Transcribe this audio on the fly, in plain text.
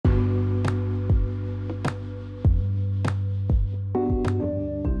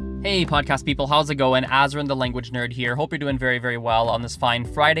Hey podcast people, how's it going? Azren the Language Nerd here. Hope you're doing very, very well on this fine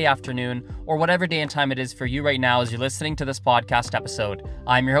Friday afternoon or whatever day and time it is for you right now as you're listening to this podcast episode.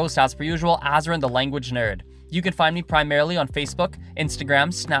 I'm your host, as per usual, Azren the Language Nerd. You can find me primarily on Facebook, Instagram,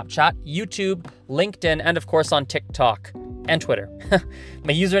 Snapchat, YouTube, LinkedIn, and of course on TikTok and Twitter.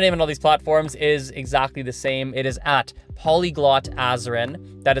 My username on all these platforms is exactly the same. It is at Polyglot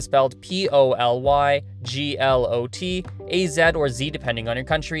Azren. That is spelled POLYGLOT or Z depending on your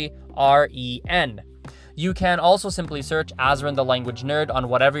country, REN. You can also simply search Azren the Language Nerd on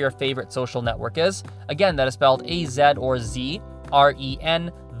whatever your favorite social network is. Again, that is spelled AZ or Z,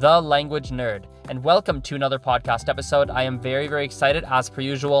 REN, the Language Nerd. And welcome to another podcast episode. I am very, very excited, as per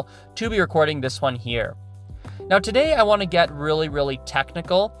usual, to be recording this one here. Now today I want to get really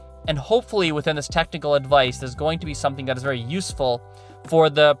technical, and hopefully within this technical advice there's going to be something that is very useful for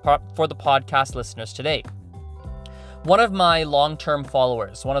the podcast listeners today. One of my long-term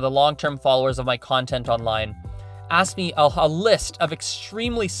followers of my content online, asked me a list of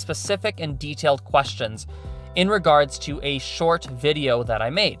extremely specific and detailed questions in regards to a short video that I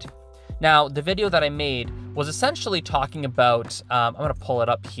made. Now, the video that I made was essentially talking about, I'm going to pull it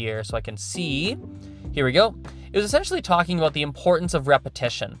up here so I can see. Here we go. It was essentially talking about the importance of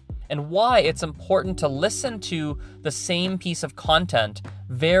repetition and why it's important to listen to the same piece of content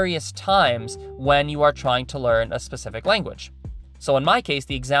various times when you are trying to learn a specific language. So in my case,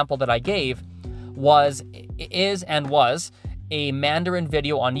 the example that I gave was a Mandarin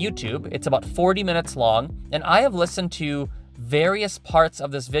video on YouTube. It's about 40 minutes long, and I have listened to various parts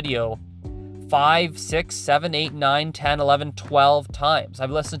of this video 5, 6, 7, 8, 9, 10, 11, 12 times.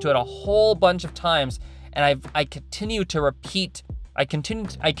 I've listened to it a whole bunch of times, and I continue to repeat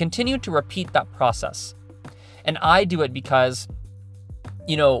that process. And I do it because,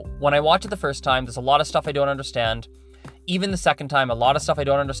 when I watch it the first time, there's a lot of stuff I don't understand. Even the second time, a lot of stuff I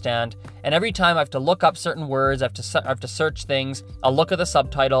don't understand. And every time I have to look up certain words, I have to search things. I'll look at the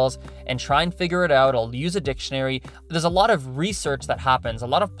subtitles and try and figure it out. I'll use a dictionary. There's a lot of research that happens, a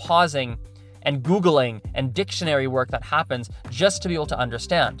lot of pausing and Googling and dictionary work that happens just to be able to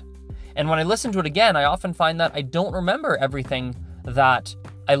understand. And when I listen to it again, I often find that I don't remember everything that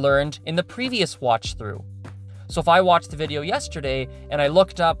I learned in the previous watch through. So if I watched the video yesterday and I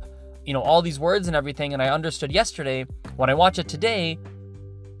looked up, all these words and everything and I understood yesterday, when I watch it today,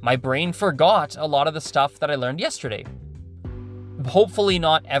 my brain forgot a lot of the stuff that I learned yesterday. Hopefully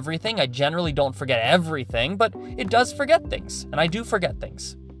not everything. I generally don't forget everything, but it does forget things, and I do forget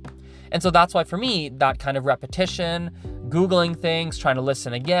things. And so that's why for me, that kind of repetition, Googling things, trying to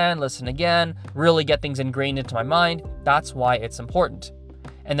listen again, really get things ingrained into my mind, that's why it's important.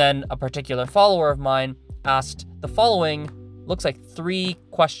 And then a particular follower of mine asked the following, looks like 3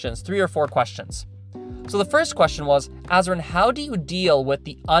 or 4 questions. So the first question was, Azren, how do you deal with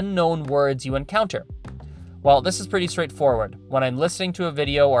the unknown words you encounter? Well, this is pretty straightforward. When I'm listening to a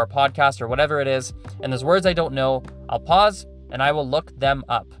video or a podcast or whatever it is, and there's words I don't know, I'll pause and I will look them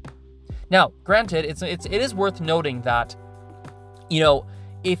up. Now, granted, it is worth noting that,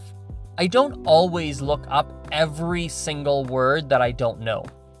 if I don't always look up every single word that I don't know.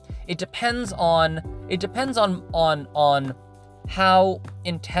 It depends on how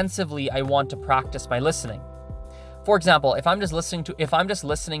intensively I want to practice my listening. For example, if I'm just listening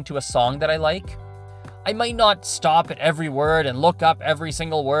to a song that I like, I might not stop at every word and look up every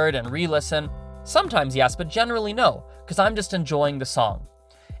single word and re-listen. Sometimes yes, but generally no, because I'm just enjoying the song.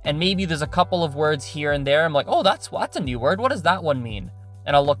 And maybe there's a couple of words here and there. I'm like, oh, that's a new word. What does that one mean?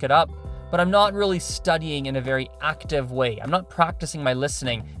 And I'll look it up. But I'm not really studying in a very active way. I'm not practicing my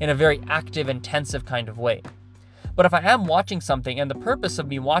listening in a very active, intensive kind of way. But if I am watching something and the purpose of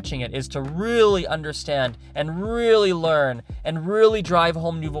me watching it is to really understand and really learn and really drive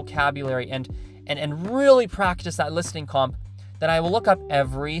home new vocabulary and really practice that listening comp, then I will look up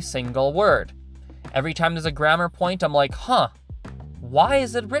every single word. Every time there's a grammar point, I'm like, why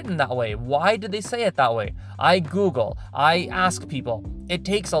is it written that way? Why did they say it that way? I Google, I ask people. It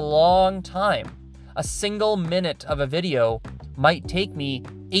takes a long time. A single minute of a video might take me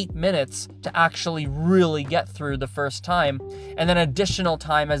 8 minutes to actually really get through the first time, and then additional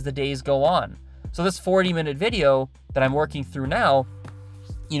time as the days go on. So this 40-minute video that I'm working through now,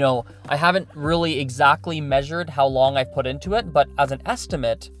 I haven't really exactly measured how long I've put into it, but as an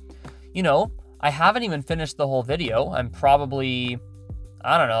estimate, I haven't even finished the whole video. I'm probably,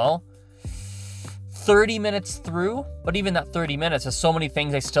 30 minutes through, but even that 30 minutes has so many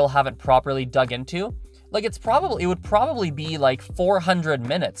things I still haven't properly dug into. Like it would probably be like 400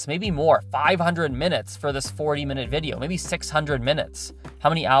 minutes, maybe more, 500 minutes for this 40-minute video, maybe 600 minutes. How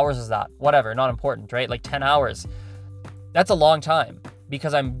many hours is that? Whatever, not important, right? Like 10 hours. That's a long time.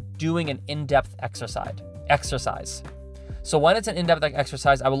 because I'm doing an in-depth exercise. So when it's an in-depth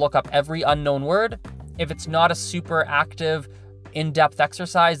exercise, I will look up every unknown word. If it's not a super active, in-depth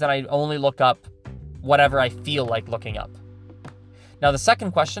exercise, then I only look up whatever I feel like looking up. Now, the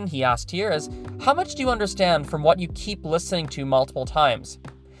second question he asked here is, how much do you understand from what you keep listening to multiple times?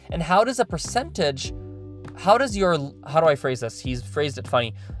 And how does the percentage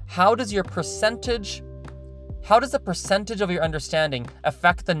of your understanding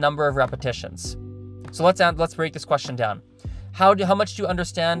affect the number of repetitions? So let's break this question down. How much do you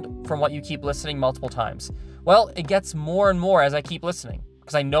understand from what you keep listening multiple times? Well, it gets more and more as I keep listening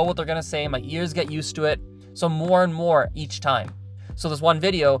because I know what they're going to say. My ears get used to it. So more and more each time. So this one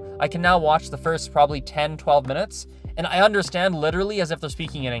video, I can now watch the first probably 10, 12 minutes and I understand literally as if they're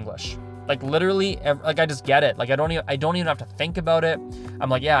speaking in English. Like literally, like I just get it. Like I don't even have to think about it. I'm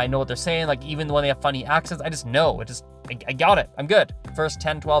like, yeah, I know what they're saying. Like even when they have funny accents, I just know. I got it. I'm good. First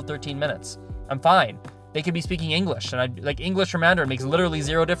 10, 12, 13 minutes. I'm fine. They could be speaking English and like English or Mandarin makes literally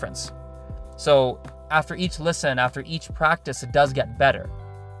zero difference. So after each listen, after each practice, it does get better.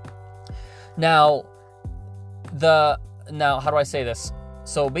 Now, how do I say this?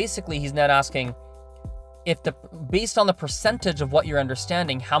 So basically he's not asking based on the percentage of what you're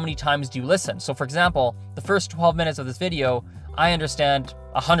understanding, how many times do you listen? So for example, the first 12 minutes of this video, I understand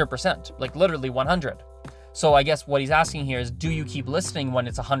 100%, like literally 100. So I guess what he's asking here is, do you keep listening when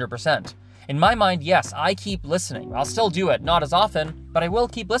it's 100%? In my mind, yes, I keep listening. I'll still do it, not as often, but I will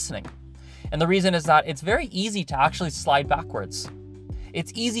keep listening. And the reason is that it's very easy to actually slide backwards.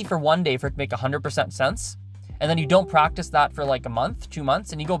 It's easy for one day for it to make 100% sense. And then you don't practice that for like a month, 2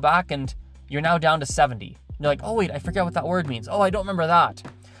 months, and you go back and you're now down to 70. And you're like, oh wait, I forget what that word means. Oh, I don't remember that.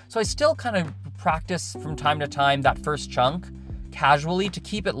 So I still kind of practice from time to time that first chunk casually to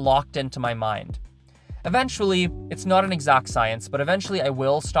keep it locked into my mind. Eventually, it's not an exact science, but eventually I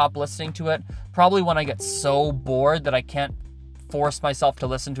will stop listening to it, probably when I get so bored that I can't force myself to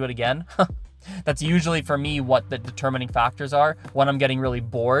listen to it again. That's usually for me what the determining factors are, when I'm getting really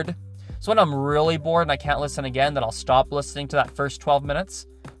bored. So when I'm really bored and I can't listen again, then I'll stop listening to that first 12 minutes.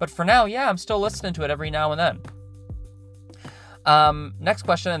 But for now, yeah, I'm still listening to it every now and then. Next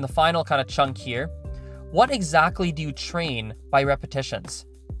question, and the final kind of chunk here. What exactly do you train by repetitions?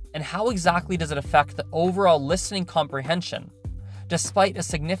 And how exactly does it affect the overall listening comprehension, despite a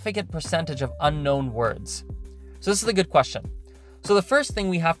significant percentage of unknown words? So this is a good question. So the first thing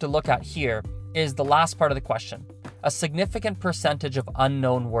we have to look at here is the last part of the question, a significant percentage of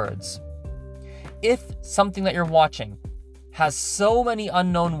unknown words. If something that you're watching has so many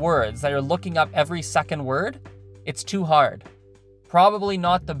unknown words that you're looking up every second word, it's too hard. Probably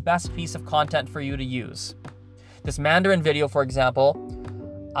not the best piece of content for you to use. This Mandarin video, for example,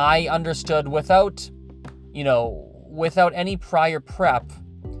 I understood without any prior prep.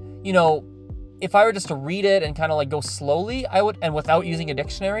 If I were just to read it and kind of like go slowly, and without using a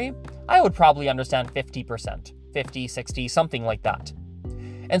dictionary, I would probably understand 50%, 50, 60, something like that.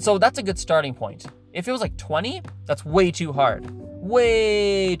 And so that's a good starting point. If it was like 20, that's way too hard,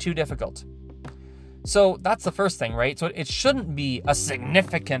 way too difficult. So that's the first thing, right? So it shouldn't be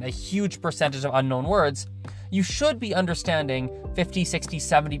a huge percentage of unknown words. You should be understanding 50, 60,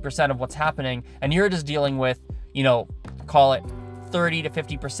 70% of what's happening, and you're just dealing with, call it 30 to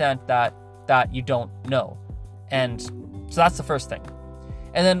 50% that you don't know. And so that's the first thing.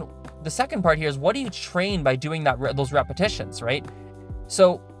 And then the second part here is, what do you train by doing those repetitions, right?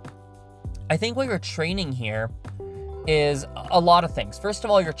 So I think what you're training here is a lot of things. First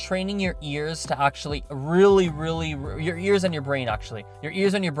of all, you're training your ears to actually your ears and your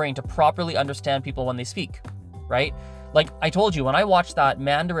brain to properly understand people when they speak, right? Like I told you, when I watched that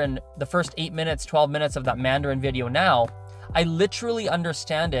Mandarin, the first 8 minutes, 12 minutes of that Mandarin video now, I literally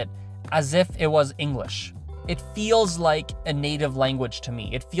understand it as if it was English. It feels like a native language to me.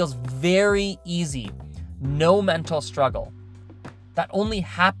 It feels very easy, no mental struggle. That only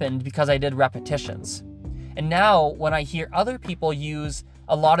happened because I did repetitions. And now when I hear other people use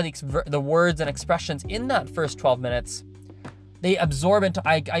a lot of the words and expressions in that first 12 minutes, they absorb into,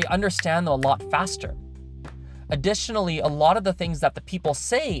 I understand them a lot faster. Additionally, a lot of the things that the people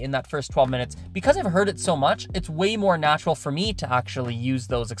say in that first 12 minutes, because I've heard it so much, it's way more natural for me to actually use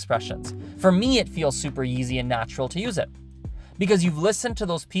those expressions. For me, it feels super easy and natural to use it. Because you've listened to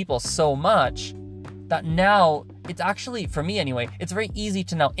those people so much that now it's actually, for me anyway, it's very easy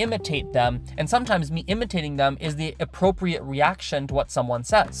to now imitate them. And sometimes me imitating them is the appropriate reaction to what someone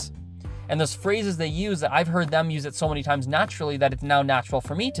says. And those phrases they use, that I've heard them use it so many times naturally that it's now natural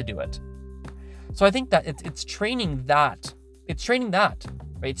for me to do it. So I think that it's training that. It's training that,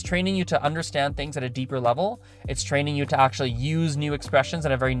 right? It's training you to understand things at a deeper level. It's training you to actually use new expressions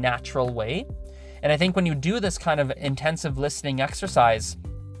in a very natural way. And I think when you do this kind of intensive listening exercise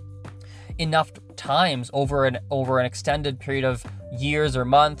enough times over an extended period of years or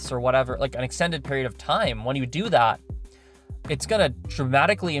months or whatever, like an extended period of time, when you do that, it's going to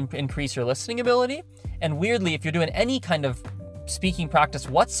dramatically increase your listening ability. And weirdly, if you're doing any kind of speaking practice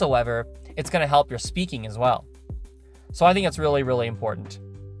whatsoever, it's going to help your speaking as well. So I think it's really, really important.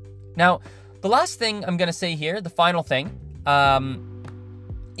 Now, the last thing I'm going to say here, the final thing,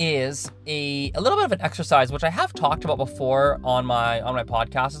 is a little bit of an exercise, which I have talked about before on my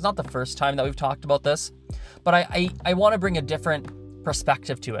podcast. It's not the first time that we've talked about this, but I want to bring a different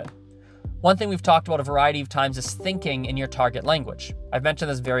perspective to it. One thing we've talked about a variety of times is thinking in your target language. I've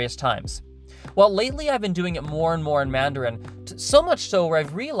mentioned this various times. Well, lately I've been doing it more and more in Mandarin, so much so where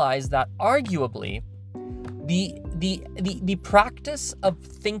I've realized that arguably the practice of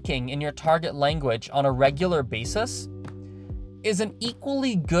thinking in your target language on a regular basis is an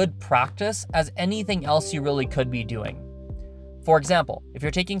equally good practice as anything else you really could be doing. For example, if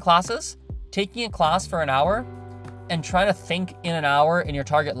you're taking classes, taking a class for an hour and trying to think in an hour in your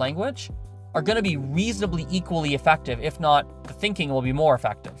target language are going to be reasonably equally effective. If not, the thinking will be more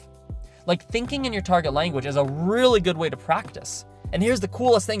effective. Like, thinking in your target language is a really good way to practice. And here's the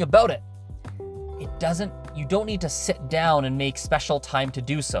coolest thing about it. You don't need to sit down and make special time to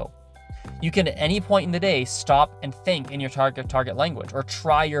do so. You can at any point in the day stop and think in your target language, or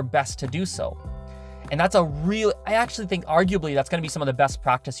try your best to do so. And that's I actually think arguably that's going to be some of the best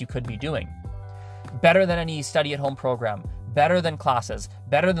practice you could be doing. Better than any study at home program, better than classes,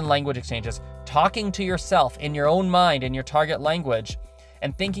 better than language exchanges. Talking to yourself in your own mind in your target language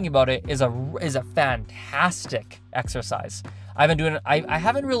and thinking about it is a fantastic exercise. I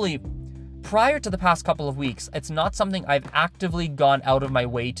haven't really, prior to the past couple of weeks, it's not something I've actively gone out of my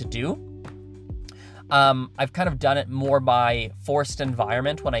way to do. I've kind of done it more by forced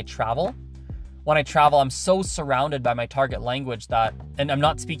environment when I travel. When I travel, I'm so surrounded by my target language and I'm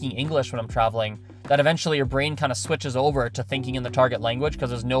not speaking English when I'm traveling, that eventually your brain kind of switches over to thinking in the target language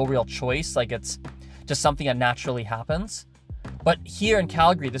because there's no real choice. Like, it's just something that naturally happens. But here in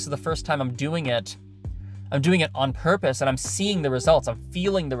Calgary, this is the first time I'm doing it. I'm doing it on purpose, and I'm seeing the results. I'm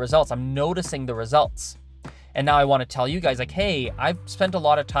feeling the results. I'm noticing the results. And now I want to tell you guys, like, hey, I've spent a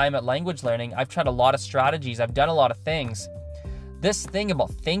lot of time at language learning. I've tried a lot of strategies. I've done a lot of things. This thing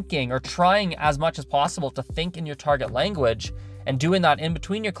about thinking, or trying as much as possible to think in your target language, and doing that in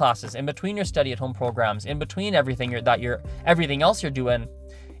between your classes, in between your study at home programs, in between everything else you're doing,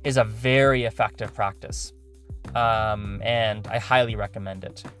 is a very effective practice. And I highly recommend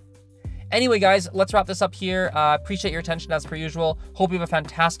it. Anyway, guys, let's wrap this up here. Appreciate your attention as per usual. Hope you have a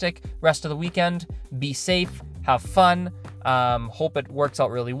fantastic rest of the weekend. Be safe, have fun. Hope it works out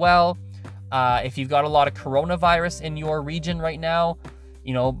really well. If you've got a lot of coronavirus in your region right now,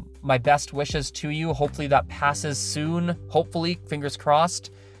 my best wishes to you. Hopefully that passes soon. Hopefully, fingers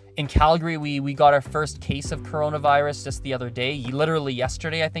crossed. In Calgary, we got our first case of coronavirus just the other day, literally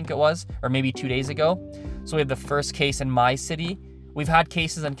yesterday, I think it was, or maybe 2 days ago. So we have the first case in my city. We've had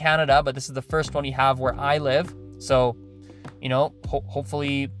cases in Canada, but this is the first one we have where I live. So,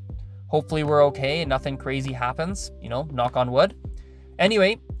 hopefully we're okay and nothing crazy happens, knock on wood.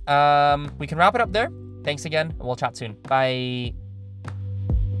 Anyway, we can wrap it up there. Thanks again, and we'll chat soon. Bye.